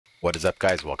What is up,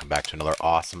 guys? Welcome back to another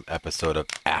awesome episode of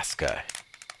Aska,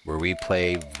 where we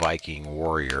play Viking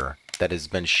warrior that has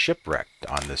been shipwrecked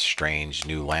on this strange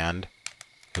new land,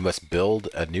 who must build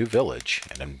a new village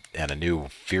and a new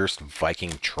fierce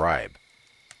Viking tribe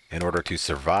in order to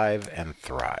survive and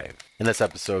thrive. In this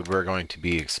episode, we're going to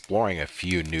be exploring a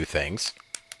few new things.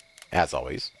 As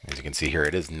always, as you can see here,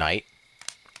 it is night.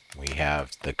 We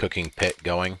have the cooking pit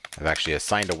going. I've actually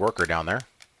assigned a worker down there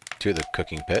to the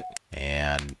cooking pit,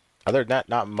 and other than that,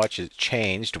 not much has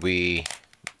changed. We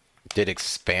did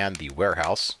expand the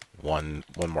warehouse one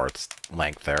more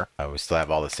length there. We still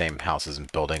have all the same houses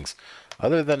and buildings.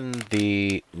 Other than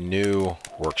the new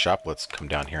workshop, let's come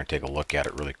down here and take a look at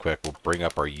it really quick. We'll bring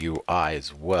up our UI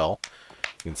as well.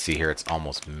 You can see here it's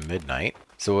almost midnight.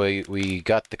 So we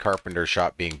got the carpenter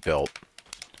shop being built.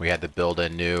 We had to build a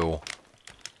new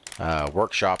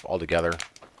workshop altogether.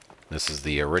 This is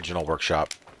the original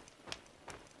workshop.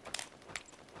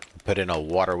 Put in a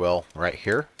water well right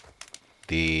here.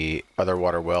 The other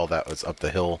water well that was up the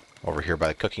hill over here by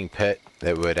the cooking pit,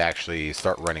 that would actually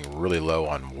start running really low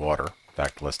on water. In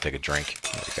fact, let's take a drink.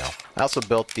 There we go. I also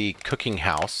built the cooking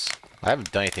house. I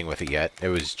haven't done anything with it yet. It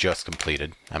was just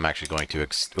completed. I'm actually going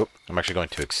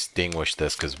to extinguish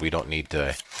this because we don't need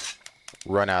to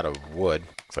run out of wood.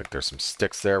 Looks like there's some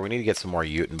sticks there. We need to get some more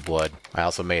Jotun blood. I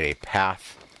also made a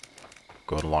path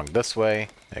going along this way.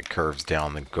 It curves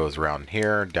down and goes around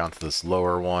here, down to this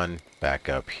lower one, back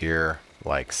up here,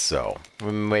 like so.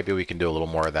 Maybe we can do a little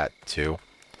more of that too.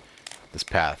 This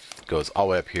path goes all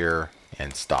the way up here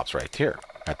and stops right here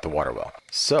at the water well.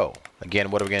 So, again,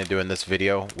 what are we going to do in this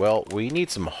video? Well, we need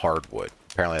some hardwood.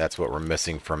 Apparently that's what we're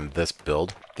missing from this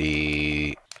build.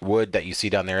 The wood that you see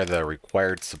down there, the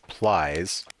required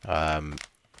supplies,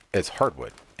 is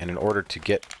hardwood. And in order to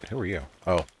get... Who are you?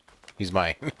 Oh. He's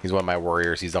one of my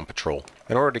warriors. He's on patrol.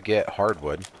 In order to get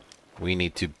hardwood, we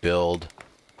need to build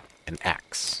an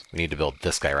axe. We need to build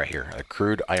this guy right here, a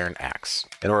crude iron axe.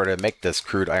 In order to make this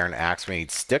crude iron axe, we need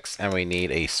sticks and we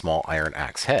need a small iron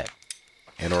axe head.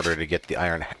 In order to get the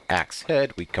iron axe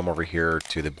head, we come over here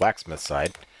to the blacksmith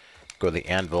side, go to the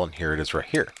anvil, and here it is right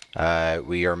here.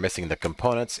 We are missing the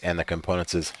components, and the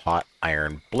components is hot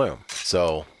iron bloom.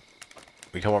 So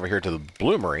we come over here to the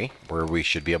bloomery, where we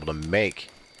should be able to make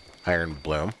iron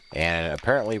bloom, and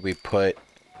apparently we put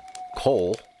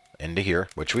coal into here,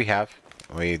 which we have.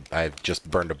 I've just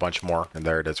burned a bunch more, and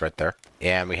there it is right there.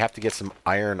 And we have to get some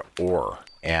iron ore,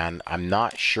 and I'm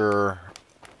not sure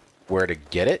where to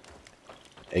get it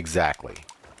exactly.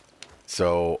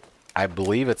 So I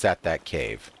believe it's at that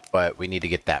cave, but we need to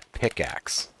get that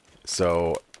pickaxe.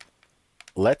 So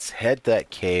let's head to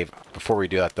that cave. Before we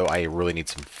do that though, I really need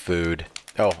some food.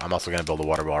 Oh, I'm also going to build a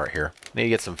water well right here. I need to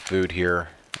get some food here.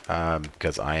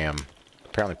 Because I am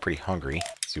apparently pretty hungry.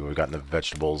 Let's see what we got in the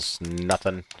vegetables.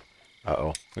 Nothing.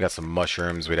 Uh-oh. We got some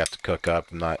mushrooms we'd have to cook up.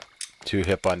 I'm not too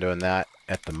hip on doing that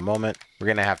at the moment. We're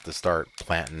going to have to start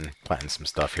planting some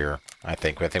stuff here. I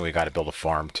think we got to build a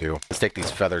farm too. Let's take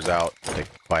these feathers out. Take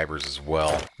fibers as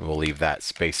well. We'll leave that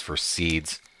space for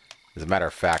seeds. As a matter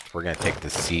of fact, we're going to take the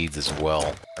seeds as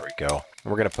well. There we go.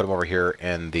 We're going to put them over here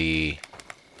in the...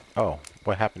 Oh,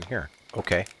 what happened here?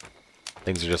 Okay.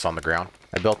 Things are just on the ground.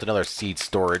 I built another seed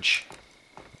storage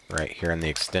right here in the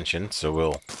extension, so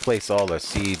we'll place all the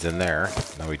seeds in there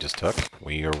that we just took.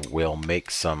 We will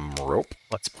make some rope.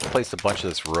 Let's place a bunch of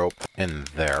this rope in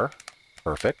there.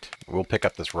 Perfect. We'll pick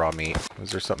up this raw meat.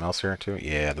 Was there something else here too?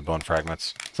 Yeah, the bone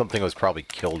fragments. Something was probably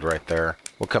killed right there.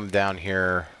 We'll come down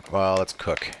here. Well, let's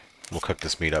cook. We'll cook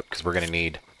this meat up because we're going to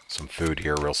need some food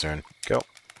here real soon. Go.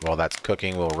 While that's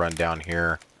cooking, we'll run down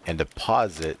here and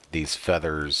deposit these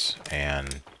feathers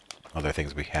and other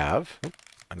things we have. Oop,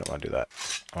 I don't want to do that.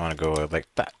 I want to go like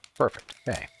that. Perfect.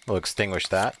 Okay. We'll extinguish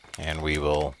that and we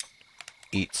will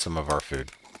eat some of our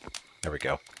food. There we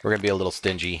go. We're going to be a little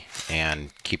stingy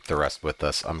and keep the rest with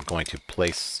us. I'm going to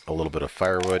place a little bit of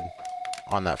firewood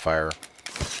on that fire.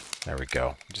 There we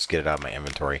go. Just get it out of my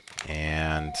inventory.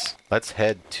 And let's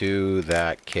head to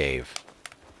that cave.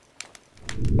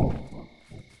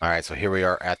 Alright, so here we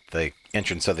are at the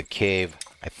entrance of the cave.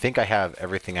 I think I have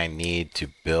everything I need to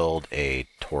build a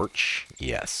torch.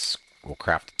 Yes, we'll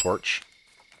craft a torch.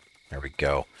 There we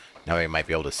go. Now we might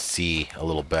be able to see a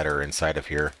little better inside of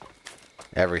here.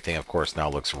 Everything, of course, now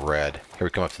looks red. Here we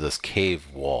come up to this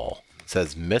cave wall. It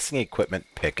says, missing equipment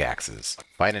pickaxes.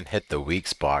 Find and hit the weak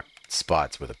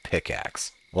spots with a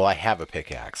pickaxe. Well, I have a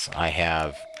pickaxe. I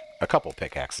have a couple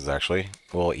pickaxes, actually.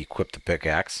 We'll equip the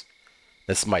pickaxe.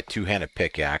 This is my two-handed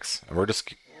pickaxe, and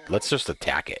let's just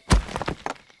attack it.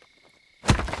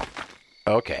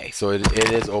 Okay, so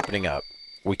it is opening up.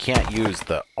 We can't use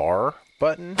the R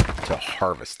button to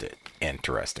harvest it.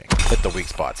 Interesting. Hit the weak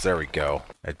spots. There we go.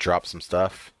 It dropped some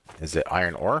stuff. Is it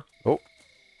iron ore? Oh,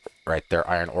 right there,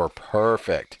 iron ore.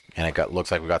 Perfect. And it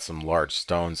looks like we got some large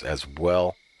stones as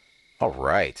well. All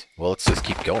right. Well, let's just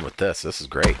keep going with this. This is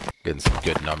great. Getting some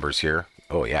good numbers here.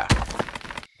 Oh, yeah.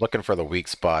 Looking for the weak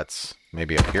spots.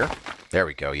 Maybe up here. There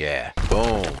we go. Yeah.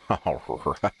 Boom.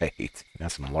 All right.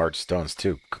 Got some large stones,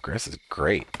 too. This is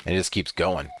great. And it just keeps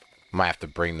going. Might have to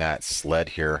bring that sled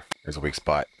here. There's a weak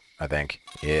spot, I think.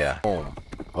 Yeah. Boom.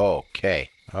 Okay.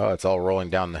 Oh, it's all rolling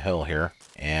down the hill here.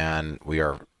 And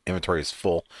inventory is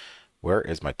full. Where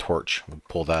is my torch? We'll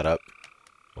pull that up.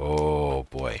 Oh,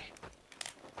 boy.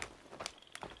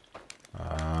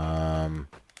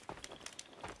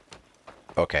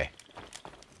 Okay.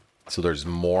 So there's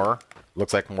more.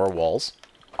 Looks like more walls.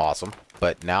 Awesome.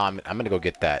 But now I'm gonna go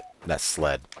get that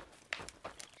sled.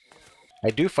 I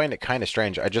do find it kind of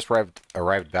strange. I just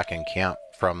arrived back in camp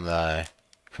from the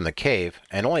cave,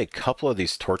 and only a couple of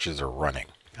these torches are running.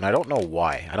 And I don't know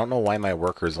why. I don't know why my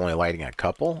worker is only lighting a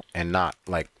couple and not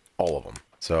like all of them.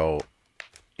 So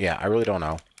yeah, I really don't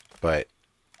know.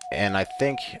 And I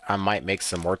think I might make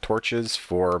some more torches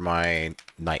for my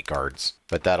night guards,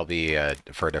 but that'll be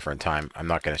for a different time. I'm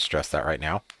not going to stress that right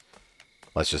now.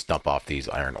 Let's just dump off these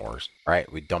iron ores. All right,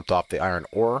 we dumped off the iron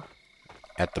ore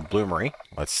at the bloomery.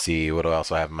 Let's see what else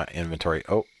I have in my inventory.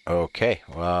 Oh, okay.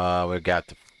 We've got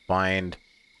to find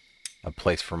a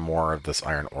place for more of this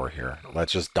iron ore here.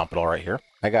 Let's just dump it all right here.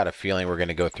 I got a feeling we're going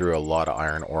to go through a lot of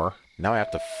iron ore. Now I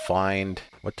have to find...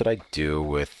 What did I do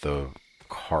with the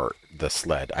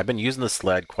sled? I've been using the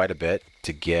sled quite a bit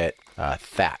to get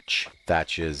thatch.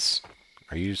 Thatch is...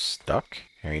 Are you stuck?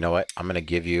 Here, you know what? I'm going to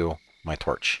give you my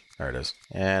torch. There it is.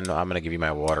 And I'm going to give you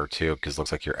my water too, because it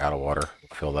looks like you're out of water.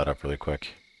 Fill that up really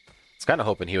quick. I was kind of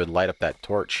hoping he would light up that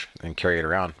torch and carry it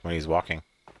around when he's walking.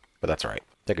 But that's alright.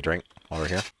 Take a drink while we're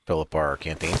here. Fill up our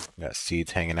canteen. We got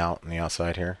seeds hanging out on the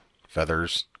outside here.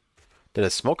 Feathers. Did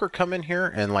a smoker come in here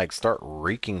and like start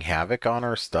wreaking havoc on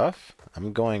our stuff?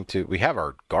 I'm going to... We have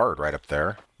our guard right up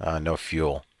there. No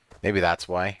fuel. Maybe that's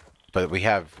why. But we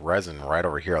have resin right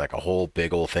over here, like a whole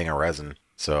big old thing of resin.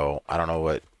 So I don't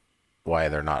know why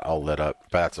they're not all lit up,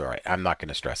 but that's all right. I'm not going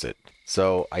to stress it.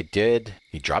 So I did...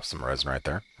 He dropped some resin right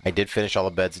there. I did finish all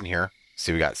the beds in here.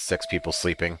 See, we got 6 people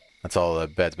sleeping. That's all the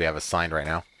beds we have assigned right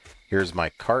now. Here's my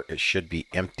cart. It should be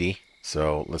empty.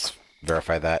 So let's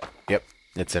verify that. Yep,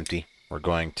 it's empty. We're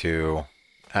going to...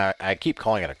 I keep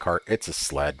calling it a cart. It's a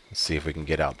sled. Let's see if we can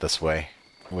get out this way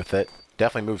with it.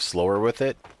 Definitely move slower with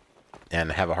it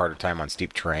and have a harder time on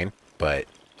steep terrain, but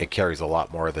it carries a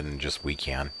lot more than just we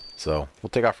can. So we'll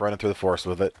take off running through the forest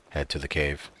with it. Head to the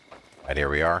cave. Right, here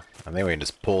we are. I think we can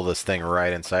just pull this thing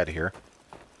right inside of here.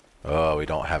 Oh, we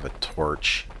don't have a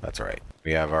torch. That's all right.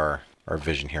 We have our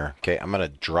vision here. Okay, I'm going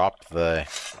to drop the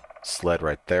sled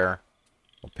right there.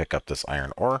 We'll pick up this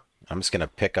iron ore. I'm just going to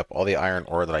pick up all the iron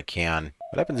ore that I can.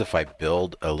 What happens if I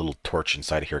build a little torch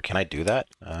inside of here? Can I do that?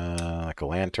 Like a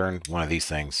lantern? One of these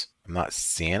things. I'm not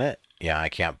seeing it. Yeah, I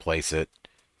can't place it.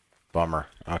 Bummer.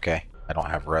 Okay. I don't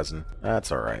have resin.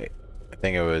 That's alright. I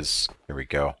think it was... Here we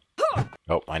go.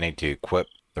 Oh, I need to equip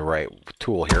the right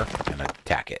tool here and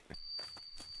attack it.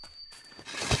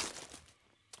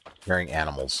 Hearing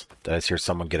animals. Did I just hear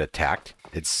someone get attacked?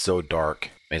 It's so dark.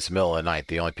 It's the middle of the night.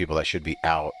 The only people that should be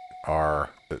out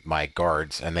are my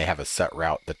guards, and they have a set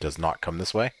route that does not come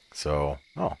this way. So,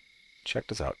 oh, check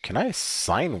this out. Can I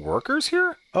assign workers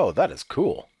here? Oh, that is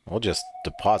cool. We'll just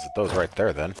deposit those right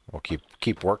there then. We'll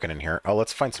keep working in here. Oh,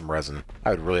 let's find some resin.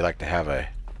 I would really like to have a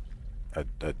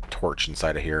torch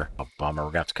inside of here. Oh, bummer. We're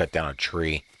gonna have to cut down a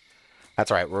tree.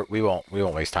 That's all right. We won't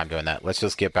waste time doing that. Let's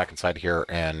just get back inside here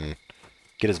and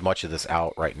get as much of this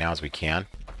out right now as we can.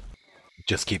 It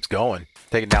just keeps going.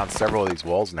 Taking down several of these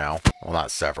walls now. Well,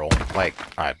 not several. Like,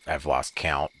 I've lost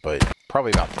count, but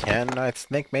probably about 10, I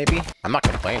think, maybe. I'm not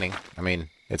complaining. I mean,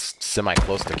 it's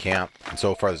semi-close to camp, and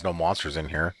so far there's no monsters in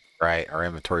here. Right, our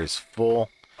inventory is full.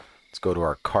 Let's go to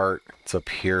our cart. It's up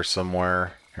here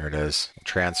somewhere. There it is.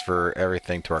 Transfer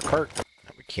everything to our cart.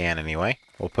 We can anyway.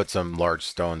 We'll put some large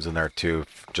stones in there too,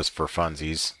 just for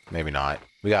funsies. Maybe not.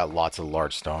 We got lots of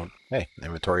large stone. Hey,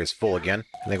 inventory is full again.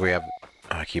 I think we have...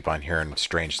 I keep on hearing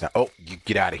strange sound. Oh, you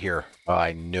get out of here. Oh,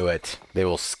 I knew it. They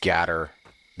will scatter.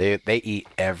 They eat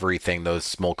everything, those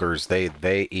smokers.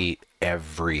 They eat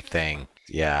everything.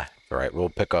 Yeah. All right, we'll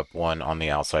pick up one on the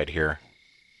outside here.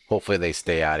 Hopefully they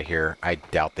stay out of here. I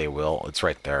doubt they will. It's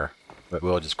right there. But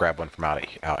we'll just grab one from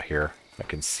out here. I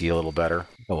can see a little better.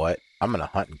 You know what? I'm going to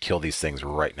hunt and kill these things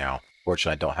right now.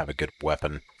 Fortunately, I don't have a good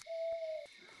weapon.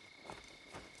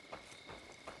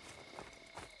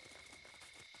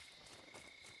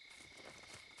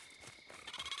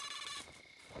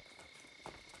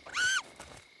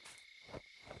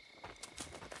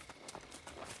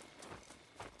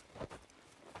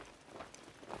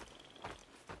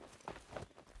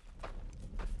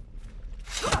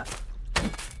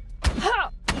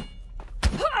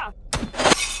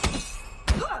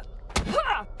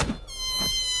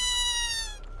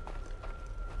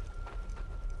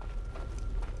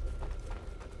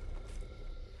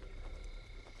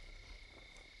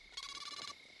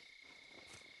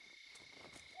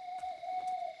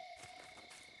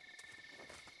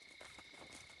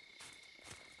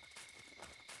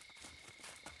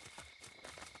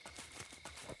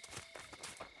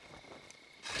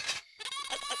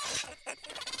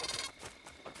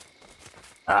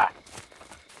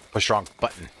 Push wrong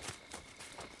button.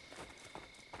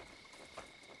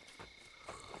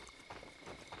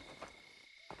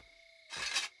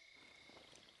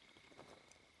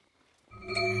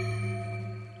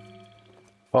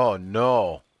 Oh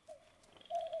no.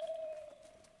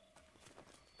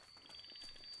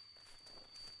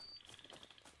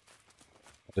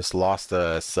 Just lost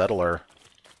a settler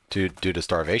due to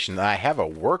starvation. I have a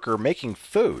worker making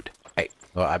food. Hey,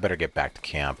 well, I better get back to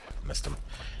camp. Missed him.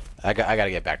 I gotta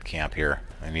get back to camp here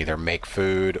and either make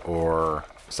food or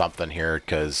something here,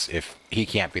 because if he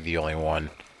can't be the only one,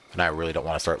 and I really don't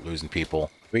want to start losing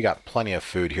people. We got plenty of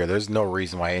food here. There's no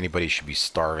reason why anybody should be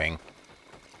starving.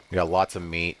 We got lots of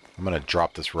meat. I'm gonna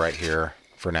drop this right here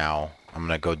for now. I'm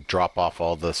gonna go drop off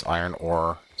all this iron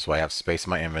ore so I have space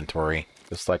in my inventory,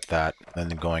 just like that.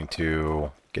 Then I'm going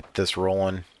to get this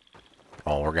rolling.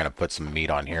 Oh, we're gonna put some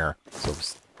meat on here. So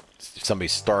if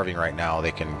somebody's starving right now,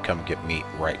 they can come get meat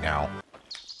right now.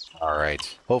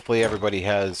 Alright. Hopefully everybody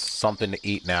has something to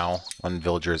eat now. One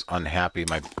villager is unhappy.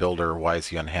 My builder, why is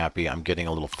he unhappy? I'm getting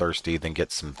a little thirsty, then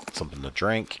get something to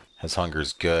drink. His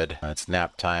hunger's good. It's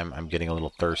nap time. I'm getting a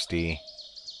little thirsty.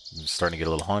 I'm starting to get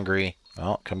a little hungry.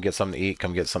 Well, come get something to eat.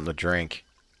 Come get something to drink.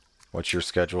 What's your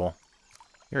schedule?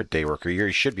 You're a day worker.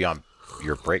 You should be on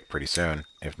your break pretty soon,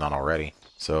 if not already.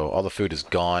 So all the food is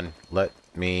gone. Let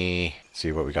me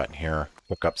see what we got in here.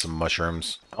 Cook up some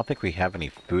mushrooms. I don't think we have any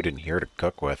food in here to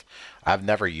cook with. I've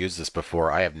never used this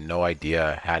before. I have no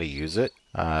idea how to use it.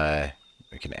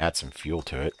 We can add some fuel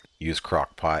to it. Use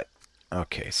crock pot.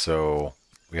 Okay, so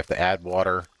we have to add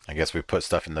water. I guess we put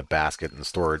stuff in the basket in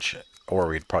storage, or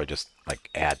we'd probably just like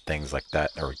add things like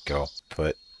that. There we go.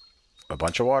 Put a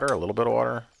bunch of water, a little bit of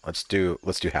water. Let's do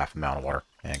half amount of water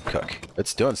and cook.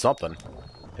 It's doing something.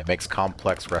 It makes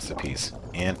complex recipes.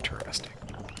 Interesting.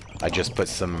 I just put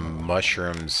some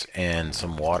mushrooms in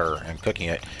some water and cooking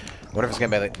it. What if it's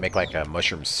gonna make like a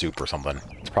mushroom soup or something?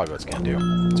 It's probably what it's gonna do.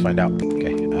 Let's find out.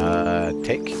 Okay.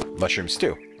 Take mushroom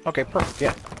stew. Okay, perfect.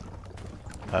 Yeah.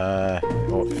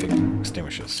 Oh,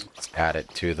 extinguish this. Let's add it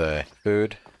to the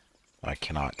food. I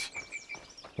cannot.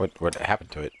 What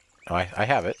happened to it? Oh, I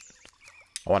have it.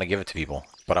 I want to give it to people,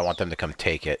 but I want them to come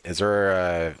take it. Is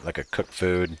there like a cooked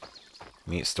food?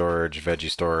 Meat storage,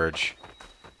 veggie storage.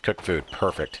 Cooked food.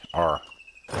 Perfect. R.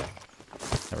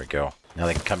 There we go. Now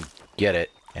they can come get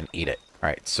it and eat it.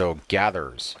 Alright, so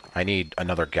gatherers. I need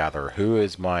another gatherer. Who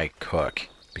is my cook?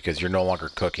 Because you're no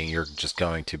longer cooking, you're just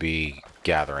going to be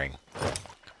gathering.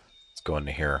 Let's go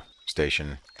into here.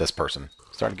 Station. This person.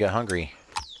 Starting to get hungry.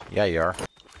 Yeah, you are.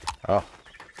 Oh.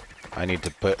 I need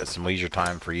to put some leisure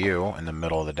time for you in the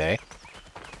middle of the day.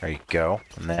 There you go.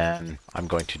 And then I'm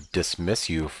going to dismiss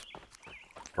you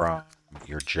from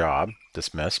your job.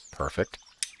 Dismiss. Perfect.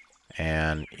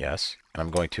 And yes. And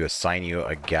I'm going to assign you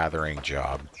a gathering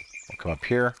job. We'll come up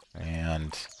here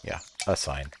and yeah,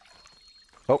 assign.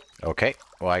 Oh, okay.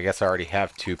 Well, I guess I already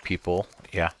have 2 people.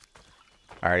 Yeah.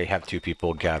 I already have 2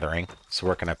 people gathering. So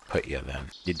where can I put you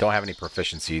then? You don't have any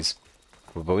proficiencies,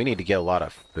 but we need to get a lot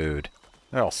of food.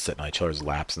 They're all sitting on each other's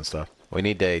laps and stuff. We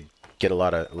need to get a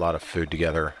lot of food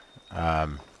together.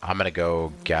 I'm gonna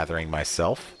go gathering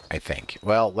myself, I think.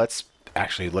 Well, let's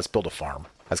build a farm.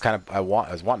 I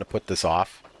was wanting to put this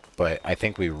off, but I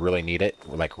think we really need it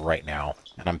like right now.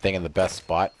 And I'm thinking the best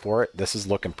spot for it. This is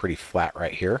looking pretty flat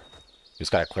right here.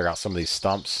 Just gotta clear out some of these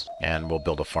stumps, and we'll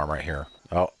build a farm right here.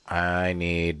 Oh, I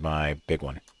need my big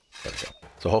one. There we go.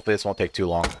 So hopefully this won't take too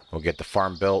long. We'll get the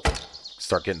farm built,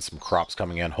 start getting some crops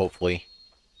coming in, hopefully.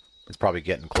 It's probably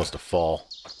getting close to fall.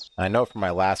 I know from my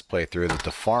last playthrough that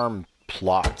the farm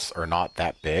plots are not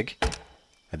that big.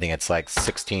 I think it's like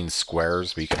 16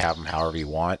 squares, but you can have them however you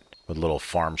want with a little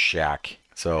farm shack.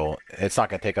 So it's not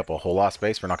going to take up a whole lot of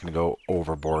space. We're not going to go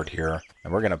overboard here.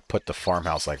 And we're going to put the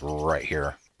farmhouse like right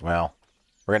here. Well,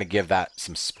 we're going to give that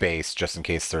some space just in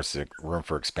case there's room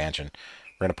for expansion.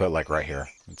 We're going to put it like right here.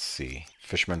 Let's see.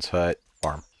 Fisherman's hut,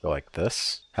 farm. Go like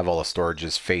this. Have all the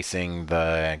storages facing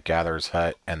the gatherer's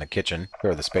hut and the kitchen.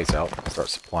 Clear the space out. Start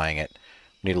supplying it.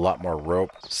 Need a lot more rope,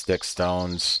 sticks,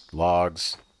 stones,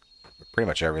 logs, pretty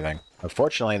much everything.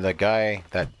 Unfortunately, the guy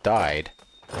that died,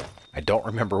 I don't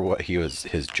remember what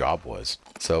his job was.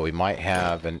 So we might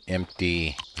have an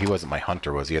empty... He wasn't my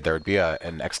hunter, was he? There would be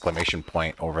an exclamation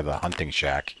point over the hunting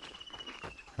shack.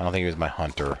 I don't think he was my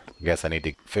hunter. I guess I need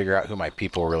to figure out who my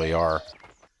people really are.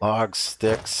 Logs,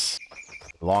 sticks,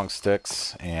 long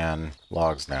sticks, and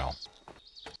logs now.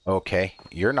 Okay,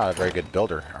 you're not a very good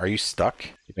builder. Are you stuck?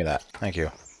 Give me that. Thank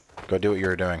you. Go do what you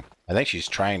were doing. I think she's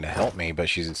trying to help me, but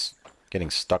she's getting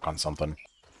stuck on something.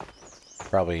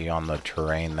 Probably on the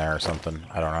terrain there or something.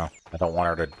 I don't know. I don't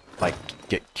want her to, like,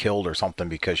 get killed or something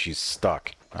because she's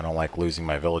stuck. I don't like losing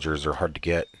my villagers. They're hard to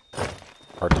get,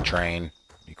 hard to train,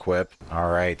 equip. All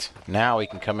right, now we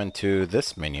can come into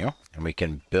this menu and we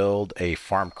can build a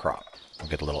farm crop. We'll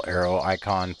get a little arrow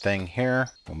icon thing here.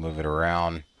 We'll move it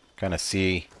around, kind of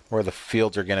see where the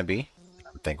fields are going to be.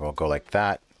 I think we'll go like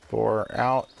that. 4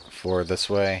 out, 4 this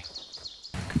way.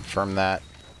 Confirm that.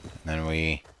 And then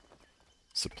we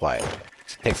supply it.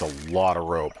 It takes a lot of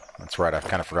rope. That's right, I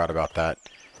kind of forgot about that.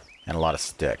 And a lot of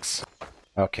sticks.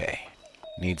 Okay.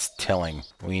 Needs tilling.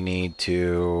 We need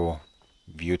to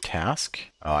view task.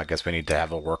 Oh, I guess we need to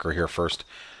have a worker here first,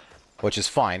 which is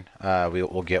fine.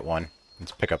 We'll get one.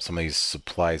 Let's pick up some of these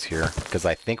supplies here, because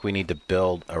I think we need to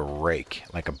build a rake,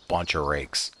 like a bunch of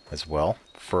rakes as well,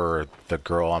 for the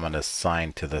girl I'm going to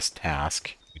assign to this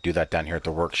task. We do that down here at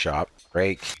the workshop.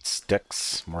 Rake,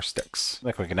 sticks, more sticks.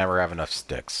 Like we can never have enough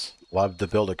sticks. Love to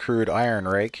build a crude iron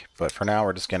rake, but for now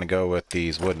we're just going to go with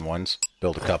these wooden ones.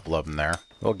 Build a couple of them there.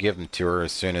 We'll give them to her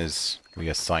as soon as we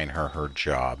assign her her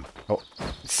job. Oh,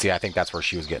 see, I think that's where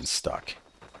she was getting stuck.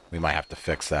 We might have to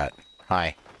fix that.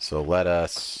 Hi. So let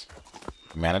us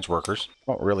manage workers.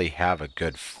 Don't really have a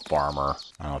good farmer,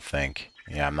 I don't think.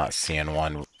 Yeah, I'm not seeing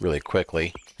one really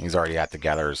quickly. He's already at the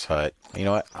gatherer's hut. You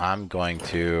know what? I'm going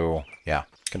to, yeah,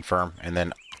 confirm. And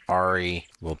then Ari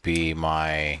will be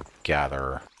my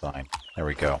gatherer. Fine. There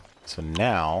we go. So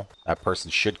now that person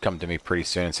should come to me pretty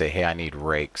soon and say, hey, I need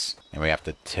rakes. And we have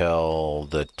to tell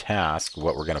the task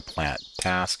what we're going to plant.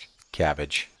 Task,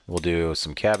 cabbage. We'll do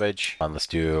some cabbage. And let's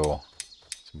do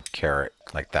some carrot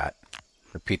like that.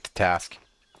 Repeat the task.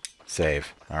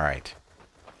 Save. All right.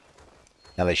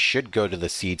 Now they should go to the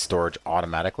seed storage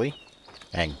automatically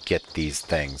and get these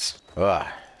things. Ugh,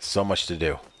 so much to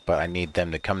do. But I need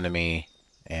them to come to me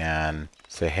and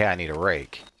say, hey, I need a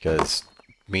rake. Because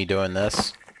me doing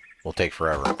this will take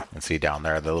forever. And see down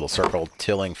there, the little circle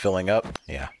tilling, filling up.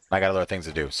 Yeah, I got other things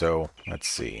to do. So let's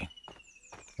see.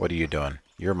 What are you doing?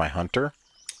 You're my hunter?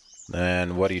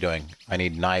 Then what are you doing? I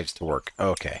need knives to work.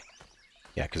 Okay.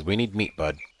 Yeah, because we need meat,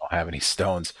 bud. I don't have any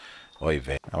stones. Oy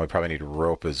vey. Now we probably need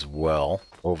rope as well.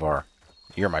 Ovar,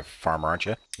 you're my farmer, aren't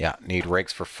you? Yeah, need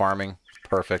rakes for farming.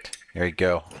 Perfect. There you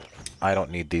go. I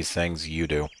don't need these things. You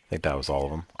do. I think that was all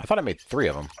of them. I thought I made 3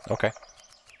 of them. Okay.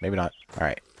 Maybe not. All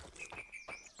right.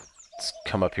 Let's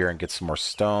come up here and get some more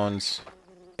stones.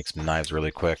 Make some knives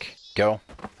really quick. Go.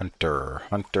 Hunter.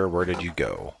 Hunter, where did you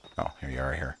go? Oh, here you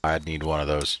are right here. I'd need one of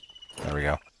those. There we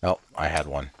go. Oh, I had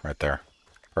one right there.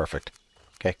 Perfect.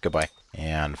 Okay, goodbye.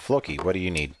 And Floki, what do you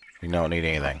need? You don't need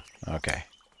anything. Okay.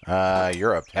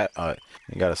 You're upset.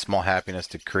 You got a small happiness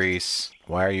decrease.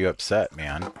 Why are you upset,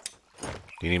 man?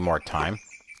 Do you need more time?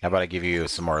 How about I give you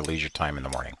some more leisure time in the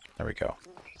morning? There we go.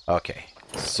 Okay.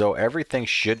 So everything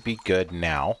should be good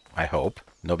now, I hope.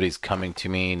 Nobody's coming to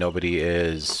me. Nobody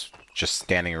is just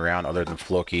standing around other than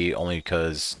Floki, only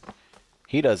because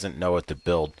he doesn't know what to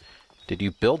build. Did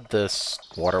you build this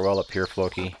water well up here,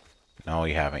 Floki? No,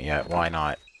 you haven't yet. Why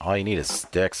not? All you need is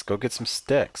sticks. Go get some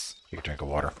sticks. Take a drink of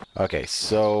water. Okay,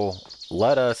 so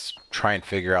let us try and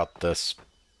figure out this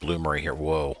bloomery here.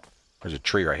 Whoa. There's a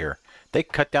tree right here. They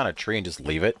cut down a tree and just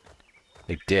leave it?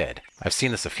 They did. I've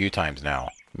seen this a few times now.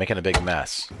 Making a big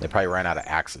mess. They probably ran out of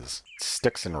axes.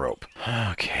 Sticks and rope.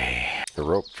 Okay. The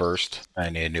rope first. I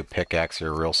need a new pickaxe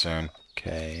here real soon.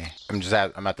 Okay.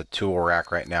 I'm at the tool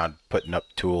rack right now putting up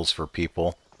tools for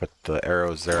people. Put the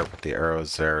arrows there, put the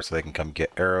arrows there so they can come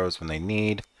get arrows when they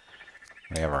need.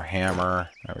 We have our hammer.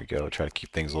 There we go. Try to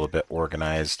keep things a little bit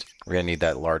organized. We're going to need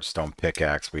that large stone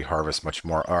pickaxe. We harvest much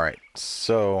more. All right.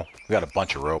 So we got a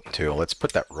bunch of rope too. Let's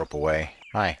put that rope away.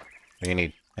 Hi. What do you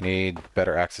need? I need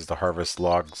better access to harvest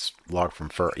log from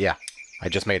fur. Yeah. I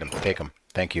just made them. Take them.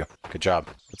 Thank you. Good job.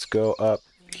 Let's go up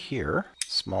here.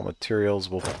 Small materials.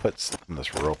 We'll put some of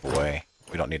this rope away.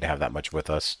 We don't need to have that much with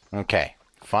us. Okay.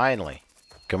 Finally.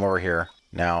 Come over here.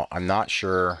 Now, I'm not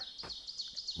sure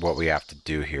what we have to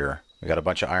do here. We got a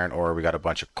bunch of iron ore. We got a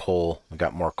bunch of coal. We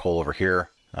got more coal over here.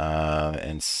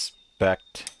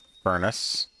 Inspect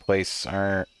furnace. Place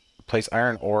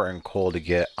iron ore and coal to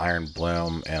get iron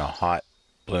bloom and a hot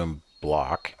bloom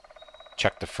block.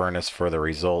 Check the furnace for the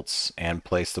results and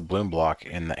place the bloom block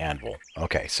in the anvil.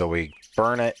 Okay, so we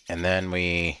burn it and then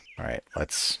we... Alright,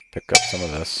 let's pick up some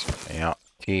of this. Yeah.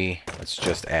 Let's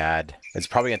just add... It's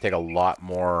probably going to take a lot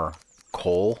more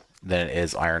coal than it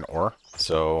is iron ore.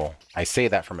 So I say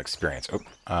that from experience.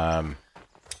 From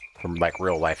like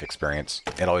real life experience.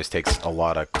 It always takes a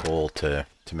lot of coal to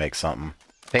make something.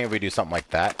 I think if we do something like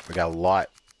that, we got a lot,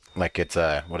 like it's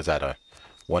a, what is that, a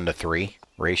 1 to 3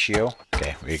 ratio.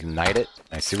 Okay, we ignite it.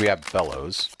 I see we have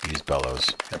bellows. Use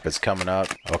bellows. If it's coming up,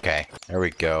 okay, there we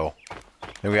go.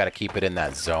 Then we got to keep it in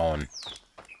that zone.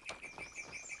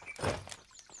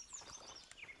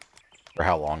 For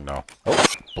how long, though? Oh,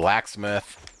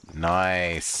 blacksmith.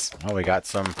 Nice. Oh, we got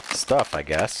some stuff, I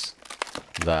guess.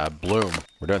 The bloom.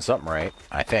 We're doing something right,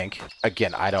 I think.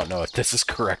 Again, I don't know if this is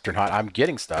correct or not. I'm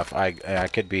getting stuff. I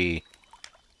could be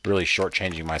really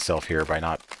shortchanging myself here by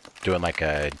not doing like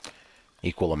a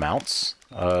equal amounts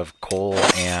of coal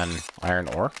and iron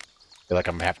ore. I feel like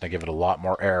I'm having to give it a lot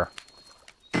more air.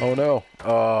 Oh no.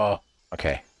 Oh.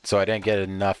 Okay. So I didn't get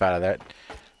enough out of that.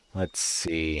 Let's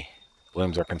see.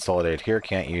 Blooms are consolidated here.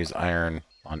 Can't use iron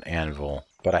on anvil.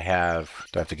 But I have...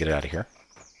 Do I have to get it out of here?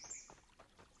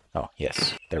 Oh,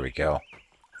 yes. There we go.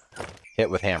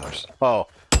 Hit with hammers. Oh,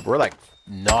 we're like...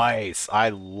 Nice. I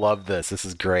love this. This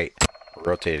is great.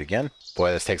 Rotate it again.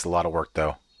 Boy, this takes a lot of work,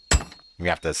 though. We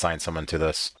have to assign someone to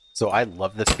this. So I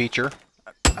love this feature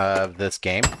of this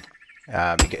game.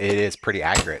 It is pretty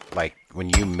accurate. Like, when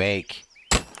you make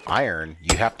iron,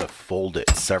 you have to fold it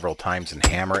several times and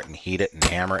hammer it and heat it and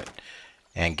hammer it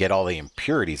and get all the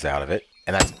impurities out of it.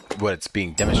 And that's what it's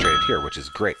being demonstrated here, which is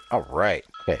great. All right.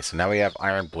 Okay, so now we have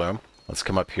iron bloom. Let's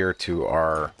come up here to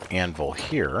our anvil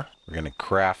here. We're going to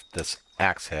craft this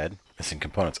axe head. Missing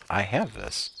components. I have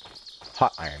this.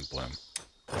 Hot iron bloom.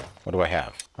 What do I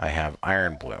have? I have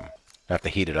iron bloom. I have to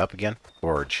heat it up again.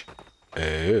 Forge.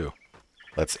 Ooh.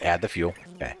 Let's add the fuel.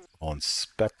 Okay. We'll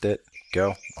inspect it.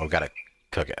 Go. Oh, gotta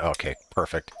cook it. Okay,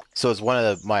 perfect. So it's one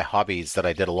of my hobbies that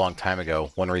I did a long time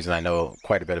ago. One reason I know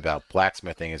quite a bit about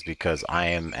blacksmithing is because I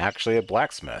am actually a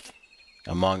blacksmith.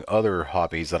 Among other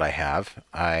hobbies that I have,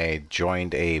 I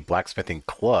joined a blacksmithing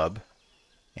club,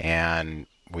 and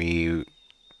we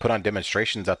put on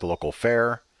demonstrations at the local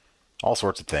fair, all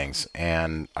sorts of things,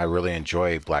 and I really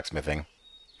enjoy blacksmithing.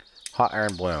 Hot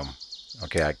iron bloom.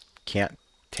 Okay, I can't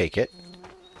take it,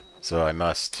 so I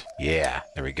must... Yeah,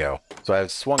 there we go. So I've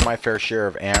swung my fair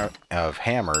share of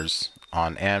hammers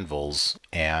on anvils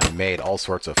and made all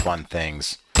sorts of fun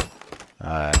things.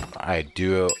 I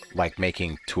do like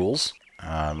making tools.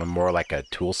 I'm more like a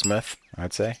toolsmith,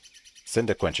 I'd say.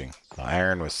 Cinta quenching. The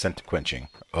iron was cinta quenching.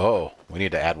 Oh, we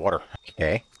need to add water.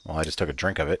 Okay. Well, I just took a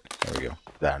drink of it. There we go.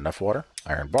 Is that enough water?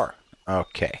 Iron bar.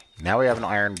 Okay. Now we have an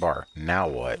iron bar. Now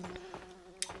what?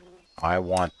 I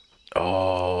want...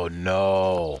 Oh,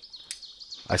 no.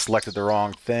 I selected the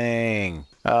wrong thing.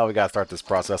 Oh, we gotta start this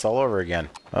process all over again.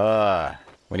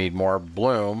 We need more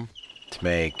bloom to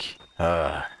make...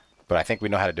 But I think we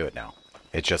know how to do it now.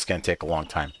 It's just gonna take a long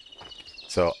time.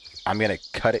 So I'm gonna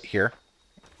cut it here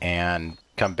and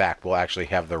come back. We'll actually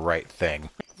have the right thing.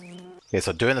 Okay,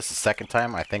 so doing this the second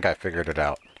time, I think I figured it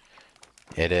out.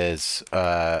 It is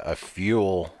a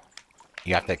fuel.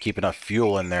 You have to keep enough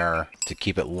fuel in there to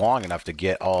keep it long enough to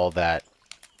get all that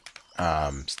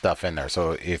stuff in there.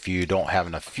 So if you don't have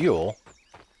enough fuel,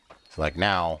 so like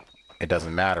now, it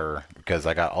doesn't matter because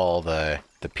I got all the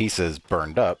pieces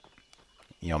burned up,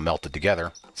 you know, melted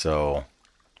together. So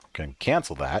I can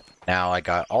cancel that. Now I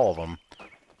got all of them.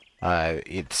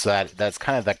 It's that's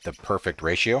kind of like the perfect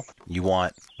ratio. You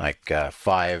want like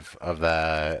 5 of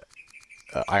the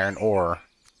iron ore,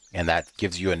 and that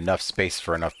gives you enough space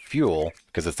for enough fuel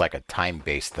because it's like a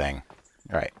time-based thing.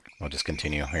 All right, we'll just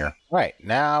continue here. All right,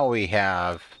 now we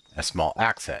have a small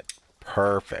axe head.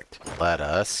 Perfect. Let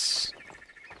us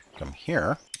come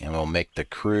here, and we'll make the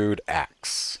crude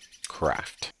axe.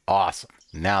 Craft. Awesome.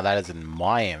 Now that is in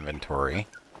my inventory.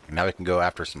 Now we can go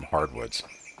after some hardwoods.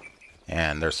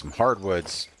 And there's some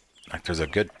hardwoods. Like there's a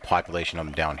good population of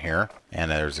them down here, and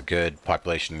there's a good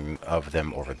population of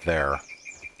them over there.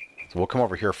 So we'll come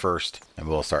over here first, and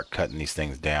we'll start cutting these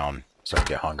things down. Start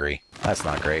to get hungry. That's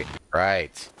not great.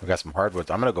 Right. We got some hardwoods.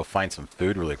 I'm gonna go find some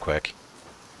food really quick.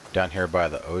 Down here by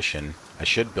the ocean. I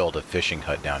should build a fishing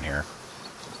hut down here.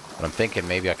 But I'm thinking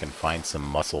maybe I can find some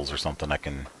mussels or something I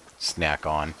can snack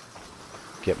on.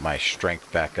 Get my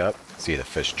strength back up. See the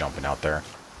fish jumping out there.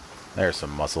 There's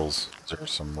some mussels.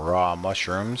 There's some raw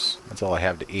mushrooms. That's all I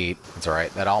have to eat. It's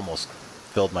alright. That almost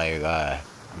filled my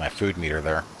my food meter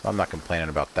there. So I'm not complaining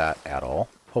about that at all.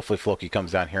 Hopefully Floki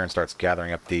comes down here and starts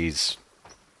gathering up these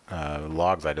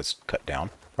logs I just cut down.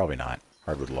 Probably not.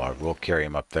 Hardwood log. We'll carry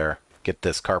him up there. Get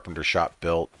this carpenter shop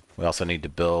built. We also need to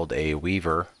build a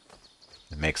weaver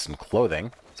to make some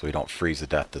clothing so we don't freeze to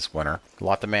death this winter. A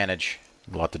lot to manage.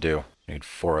 A lot to do. Need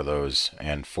 4 of those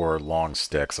and 4 long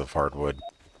sticks of hardwood.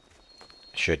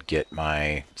 Should get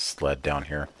my sled down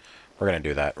here. We're going to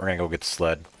do that. We're going to go get the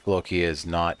sled. Loki is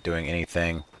not doing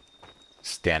anything.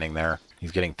 Standing there.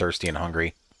 He's getting thirsty and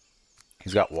hungry.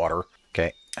 He's got water.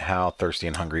 Okay. How thirsty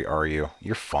and hungry are you?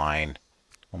 You're fine.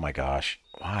 Oh my gosh.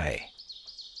 Why?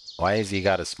 Why has he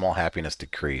got a small happiness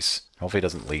decrease? Hopefully he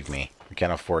doesn't leave me. We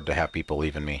can't afford to have people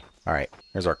leaving me. Alright.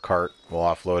 Here's our cart. We'll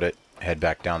offload it. Head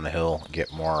back down the hill.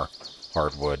 Get more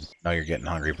hardwood. Now you're getting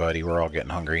hungry, buddy. We're all getting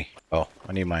hungry. Oh,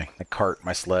 I need my cart,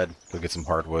 my sled. Go get some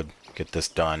hardwood. Get this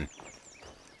done.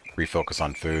 Refocus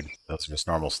on food. Those are just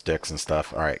normal sticks and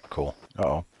stuff. Alright, cool.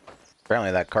 Uh-oh.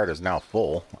 Apparently that cart is now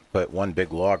full. Put one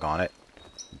big log on it.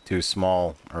 Two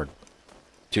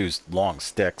long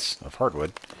sticks of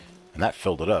hardwood. And that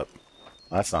filled it up.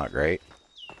 That's not great.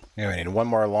 Anyway, I need one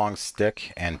more long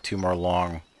stick and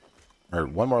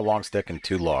one more long stick and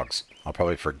 2 logs. I'll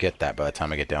probably forget that by the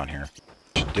time I get down here.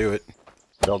 Should do it.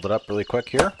 Build it up really quick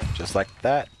here. Just like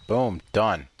that. Boom.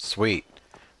 Done. Sweet.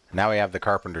 Now we have the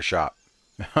carpenter shop.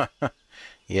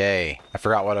 Yay. I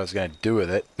forgot what I was going to do with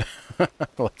it.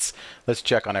 Let's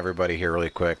check on everybody here really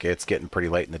quick. It's getting pretty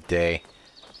late in the day.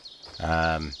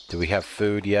 Do we have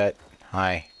food yet?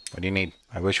 Hi. What do you need?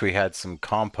 I wish we had some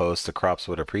compost. The crops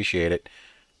would appreciate it.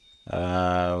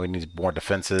 We need more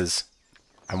defenses.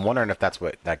 I'm wondering if that's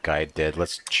what that guy did.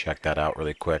 Let's check that out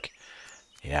really quick.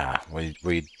 Yeah,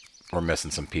 we're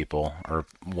missing some people, or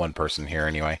one person here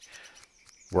anyway.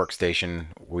 Workstation,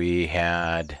 we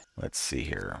had, let's see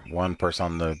here, one person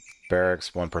on the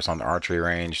barracks, one person on the archery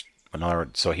range, another,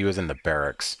 so he was in the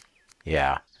barracks.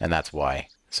 Yeah, and that's why.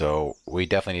 So we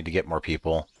definitely need to get more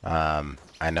people.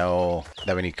 I know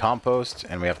that we need compost,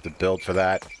 and we have to build for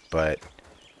that, but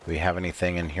do we have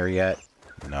anything in here yet?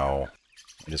 No.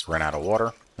 We just ran out of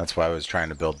water. That's why I was trying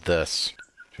to build this.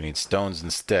 We need stones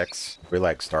and sticks. We're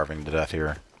like starving to death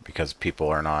here because people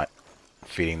are not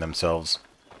feeding themselves.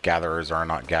 Gatherers are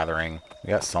not gathering. We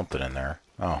got something in there.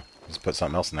 Oh, let's put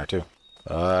something else in there too.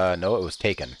 No, it was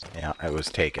taken. Yeah, it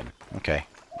was taken. Okay.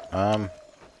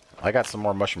 I got some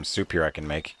more mushroom soup here I can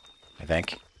make, I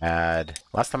think.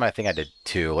 Last time I think I did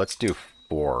 2. Let's do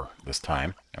 4 this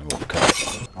time. And we'll cook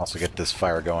it. Also get this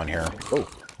fire going here. Oh,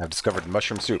 I've discovered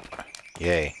mushroom soup.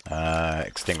 Yay.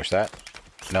 Extinguish that.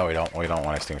 No, we don't. We don't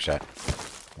want to extinguish that.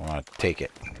 We want to take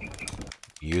it.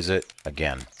 Use it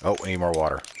again. Oh, we need more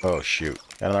water. Oh, shoot.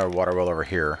 Got another water well over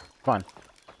here. Come on.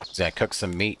 So I cook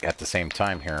some meat at the same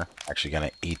time here. Actually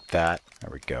gonna eat that. There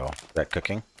we go. Is that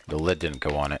cooking? The lid didn't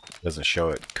go on it. It doesn't show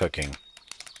it cooking.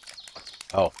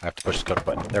 Oh, I have to push the cook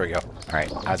button. There we go.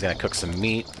 Alright, I was gonna cook some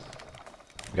meat.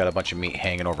 We got a bunch of meat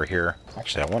hanging over here.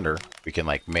 Actually, I wonder if we can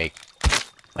like make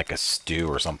like a stew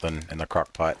or something in the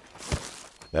crock pot.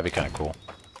 That'd be kind of cool.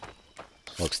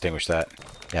 We'll extinguish that.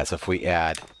 Yeah, so if we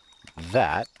add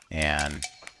that and...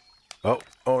 Oh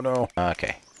no.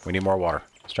 Okay, we need more water.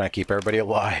 Just trying to keep everybody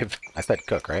alive. I said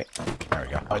cook, right? There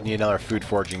we go. I need another food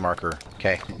foraging marker.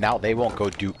 Okay, now they won't go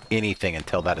do anything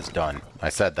until that is done. I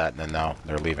said that, and then now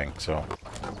they're leaving, so...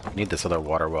 I need this other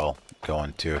water well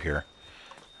going too here.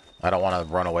 I don't want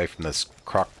to run away from this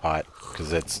crock pot,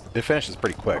 because it finishes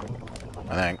pretty quick,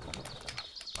 I think.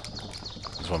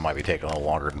 This one might be taking a little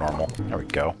longer than normal. There we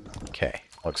go. Okay,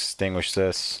 I'll extinguish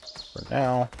this for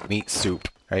now. Meat soup.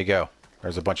 There you go.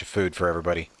 There's a bunch of food for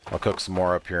everybody. I'll cook some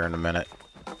more up here in a minute.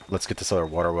 Let's get this other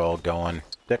water well going.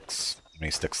 Sticks. How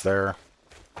many sticks there?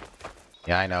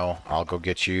 Yeah, I know. I'll go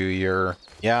get you your...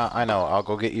 Yeah, I know. I'll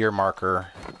go get your marker.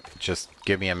 Just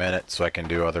give me a minute so I can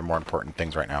do other more important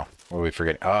things right now. What are we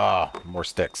forgetting? Oh, more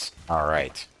sticks.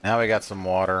 Alright. Now we got some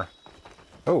water.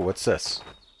 Oh, what's this?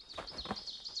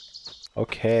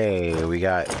 Okay, we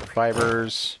got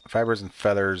fibers. Fibers and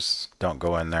feathers don't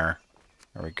go in there.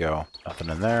 There we go. Nothing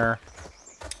in there.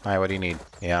 Hi, what do you need?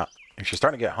 Yeah. If you're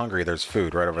starting to get hungry, there's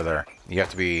food right over there. You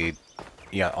have to be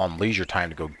on leisure time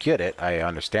to go get it. I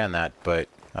understand that, but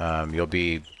you'll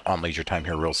be on leisure time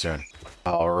here real soon.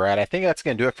 Alright, I think that's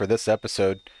going to do it for this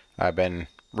episode. I've been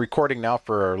recording now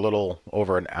for a little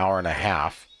over an hour and a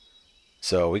half.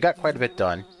 So we got quite a bit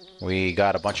done. We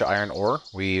got a bunch of iron ore.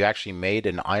 We actually made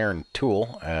an iron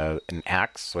tool, an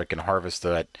axe, so I can harvest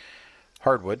that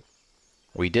hardwood.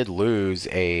 We did lose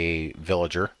a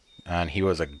villager, and he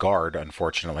was a guard,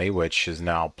 unfortunately, which has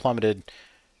now plummeted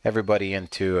everybody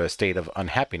into a state of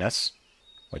unhappiness,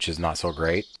 which is not so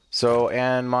great. So,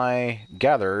 and my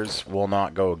gatherers will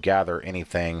not go gather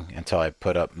anything until I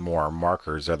put up more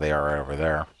markers. There they are over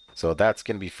there. So that's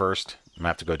going to be first. I'm going to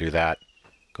have to go do that.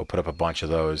 Go put up a bunch of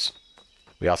those.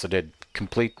 We also did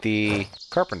complete the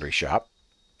carpentry shop.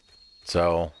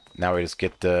 So now we just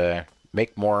get to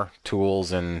make more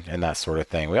tools and that sort of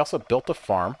thing. We also built a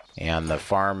farm, and the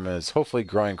farm is hopefully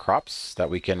growing crops that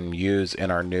we can use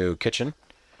in our new kitchen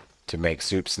to make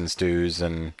soups and stews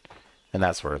and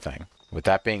that sort of thing. With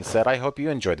that being said, I hope you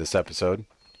enjoyed this episode.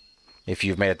 If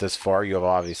you've made it this far, you have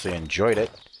obviously enjoyed it.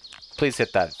 Please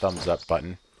hit that thumbs up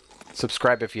button.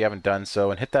 Subscribe if you haven't done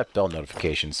so, and hit that bell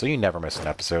notification so you never miss an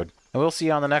episode. And we'll see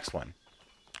you on the next one.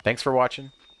 Thanks for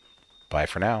watching. Bye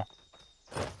for now.